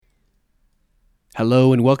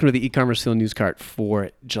Hello and welcome to the e-commerce Field News Cart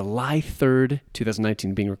for July 3rd,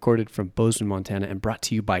 2019, being recorded from Bozeman, Montana, and brought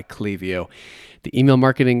to you by Klaviyo, the email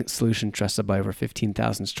marketing solution trusted by over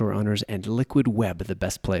 15,000 store owners, and Liquid Web, the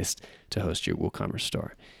best place to host your WooCommerce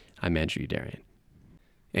store. I'm Andrew Darian.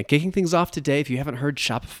 And kicking things off today, if you haven't heard,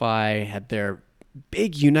 Shopify had their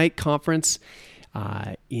big Unite conference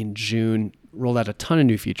in June, rolled out a ton of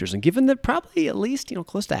new features. And given that probably at least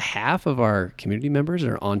close to half of our community members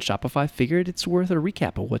are on Shopify, figured it's worth a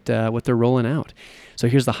recap of what they're rolling out. So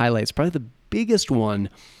here's the highlights. Probably the biggest one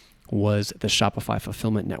was the Shopify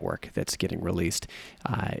Fulfillment Network that's getting released.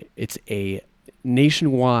 It's a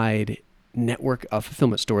nationwide network of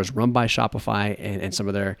fulfillment stores run by Shopify and some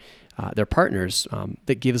of their partners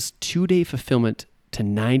that gives 2-day fulfillment to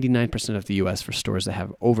 99% of the US for stores that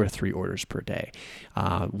have over 3 orders per day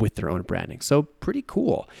with their own branding. So pretty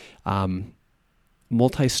cool.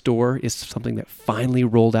 Multi-store is something that finally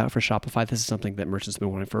rolled out for Shopify. This is something that merchants have been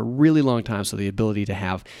wanting for a really long time. So the ability to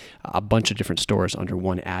have a bunch of different stores under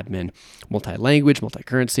one admin, multi-language,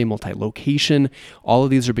 multi-currency, multi-location, all of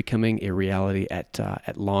these are becoming a reality at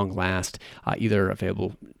long last, either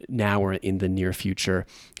available now or in the near future.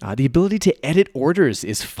 The ability to edit orders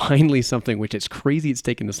is finally something which it's crazy it's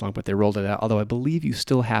taken this long, but they rolled it out. Although I believe you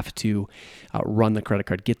still have to run the credit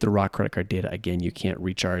card, get the raw credit card data. Again, you can't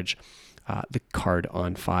recharge the card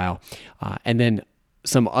on file. And then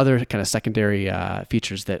some other kind of secondary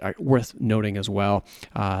features that are worth noting as well.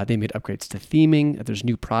 They made upgrades to theming. There's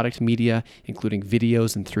new product media, including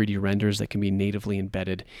videos and 3D renders that can be natively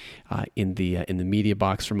embedded in the media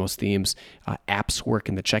box for most themes. Apps work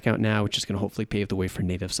in the checkout now, which is going to hopefully pave the way for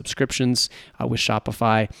native subscriptions with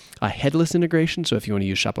Shopify. Headless integration, so if you want to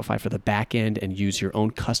use Shopify for the back end and use your own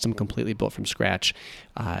custom, completely built from scratch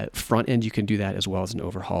front end, you can do that, as well as an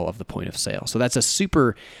overhaul of the point of sale. So that's a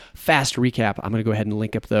super fast recap. I'm going to go ahead and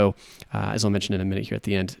link up, though, as I'll mention in a minute here at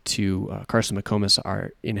the end, to Carson McComas,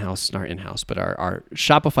 our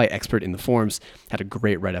Shopify expert in the forums, had a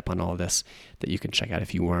great write-up on all of this that you can check out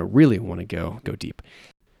if you really want to go deep.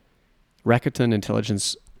 Rakuten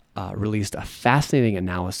Intelligence released a fascinating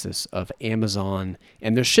analysis of Amazon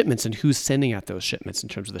and their shipments and who's sending out those shipments in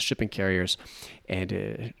terms of the shipping carriers.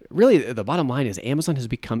 And really, the bottom line is Amazon has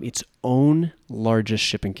become its own largest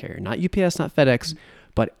shipping carrier. Not UPS, not FedEx,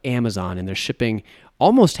 but Amazon. And they're shipping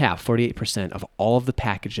almost half, 48% of all of the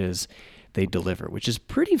packages they deliver, which is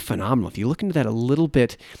pretty phenomenal. If you look into that a little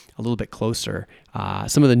bit closer,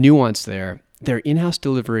 some of the nuance there, their in-house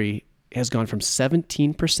delivery has gone from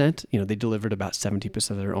 17%, they delivered about 70%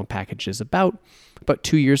 of their own packages about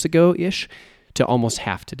 2 years ago-ish, to almost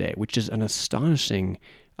half today, which is an astonishing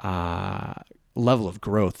level of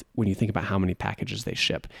growth when you think about how many packages they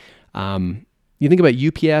ship. You think about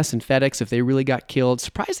UPS and FedEx, if they really got killed.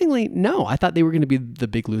 Surprisingly, no. I thought they were going to be the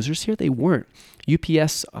big losers here. They weren't.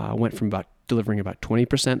 UPS went from delivering about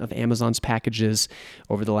 20% of Amazon's packages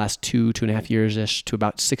over the last 2.5 years-ish to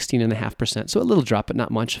about 16.5%. So a little drop, but not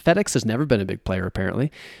much. FedEx has never been a big player,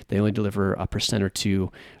 apparently. They only deliver 1% or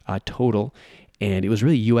 2% total. And it was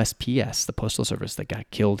really USPS, the postal service, that got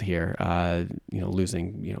killed here,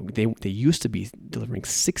 losing, they used to be delivering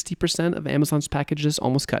 60% of Amazon's packages,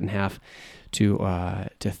 almost cut in half to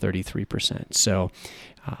 33%. So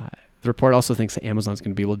the report also thinks that Amazon's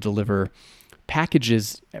going to be able to deliver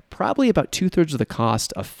packages at probably about 2/3 of the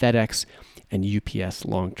cost of FedEx and UPS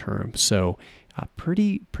long term. So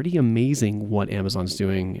pretty amazing what Amazon's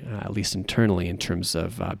doing, at least internally, in terms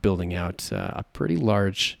of building out a pretty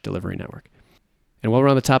large delivery network. And while we're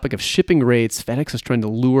on the topic of shipping rates, FedEx is trying to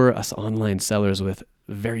lure us online sellers with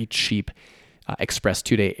very cheap express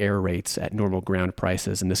 2-day air rates at normal ground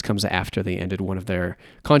prices. And this comes after they ended one of their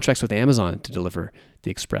contracts with Amazon to deliver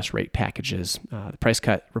the express rate packages. The price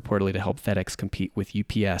cut reportedly to help FedEx compete with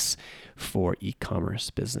UPS for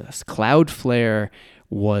e-commerce business. Cloudflare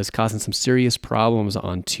was causing some serious problems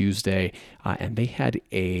on Tuesday, and they had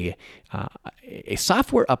a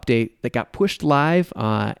software update that got pushed live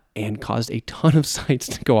and caused a ton of sites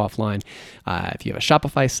to go offline. If you have a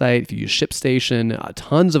Shopify site, if you use ShipStation,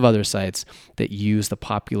 tons of other sites that use the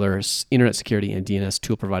popular internet security and DNS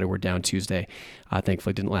tool provider were down Tuesday.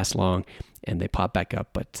 Thankfully, it didn't last long, and they popped back up,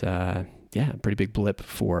 but yeah, pretty big blip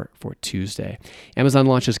for Tuesday. Amazon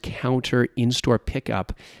launches counter in-store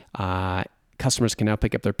pickup. Customers can now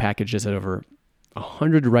pick up their packages at over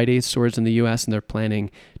 100 Rite Aid stores in the U.S., and they're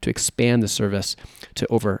planning to expand the service to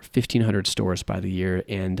over 1,500 stores by the year.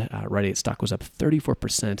 And Rite Aid stock was up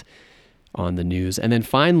 34% on the news. And then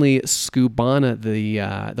finally, Skubana,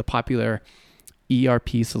 the popular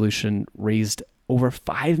ERP solution, raised over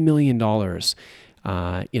 $5 million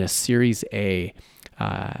in a Series A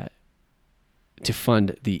to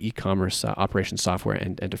fund the e-commerce operations software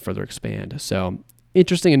and to further expand. So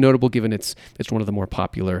interesting and notable, given it's one of the more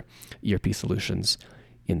popular ERP solutions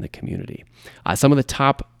in the community. Some of the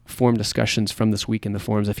top forum discussions from this week in the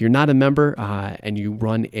forums. If you're not a member and you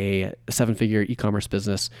run a 7-figure e-commerce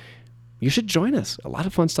business, you should join us. A lot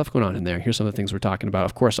of fun stuff going on in there. Here's some of the things we're talking about.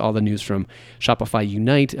 Of course, all the news from Shopify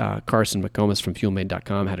Unite. Carson McComas from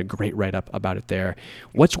FuelMade.com had a great write-up about it there.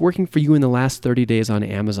 What's working for you in the last 30 days on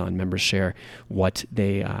Amazon? Members share what's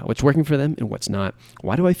working for them and what's not.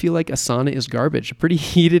 Why do I feel like Asana is garbage? A pretty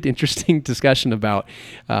heated, interesting discussion about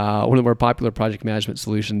one of the more popular project management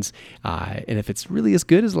solutions, and if it's really as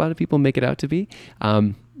good as a lot of people make it out to be.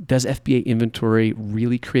 Does FBA inventory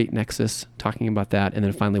really create Nexus? Talking about that. And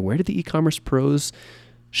then finally, where do the e-commerce pros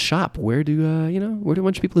shop? Where do a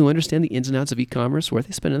bunch of people who understand the ins and outs of e-commerce, where are they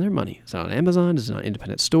spending their money? Is it on Amazon? Is it on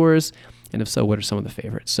independent stores? And if so, what are some of the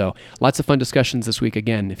favorites? So lots of fun discussions this week.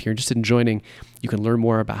 Again, if you're interested in joining, you can learn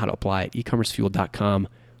more about how to apply at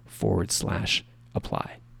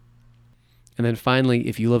ecommercefuel.com/apply. And then finally,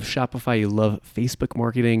 if you love Shopify, you love Facebook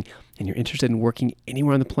marketing, and you're interested in working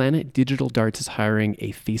anywhere on the planet, Digital Darts is hiring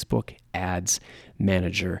a Facebook ads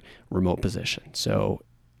manager remote position. So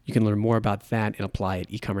you can learn more about that and apply at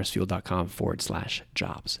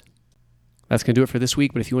ecommercefuel.com/jobs. That's going to do it for this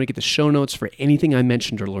week. But if you want to get the show notes for anything I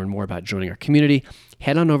mentioned or learn more about joining our community,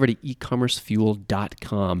 head on over to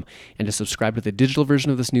ecommercefuel.com and to subscribe to the digital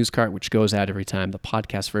version of this news cart, which goes out every time the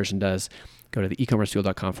podcast version does. Go to the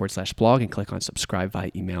ecommercefuel.com/blog and click on subscribe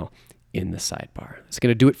via email in the sidebar. That's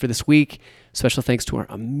going to do it for this week. Special thanks to our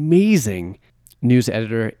amazing news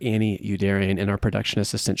editor, Annie Udarian, and our production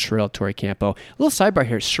assistant, Sherelle Torrecampo. A little sidebar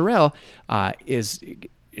here. Sherelle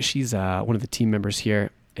she's one of the team members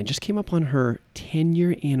here and just came up on her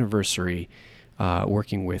 10-year anniversary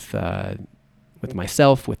working with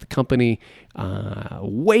myself, with the company,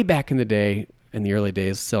 way back in the day, in the early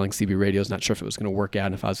days, selling CB radios. Not sure if it was going to work out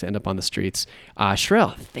and if I was to end up on the streets.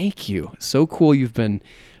 Sherelle, thank you. So cool you've been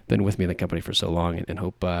with me in the company for so long, and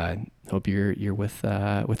hope you're with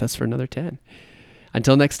us for another 10.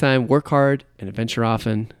 Until next time, work hard and adventure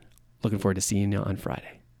often. Looking forward to seeing you on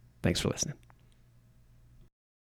Friday. Thanks for listening.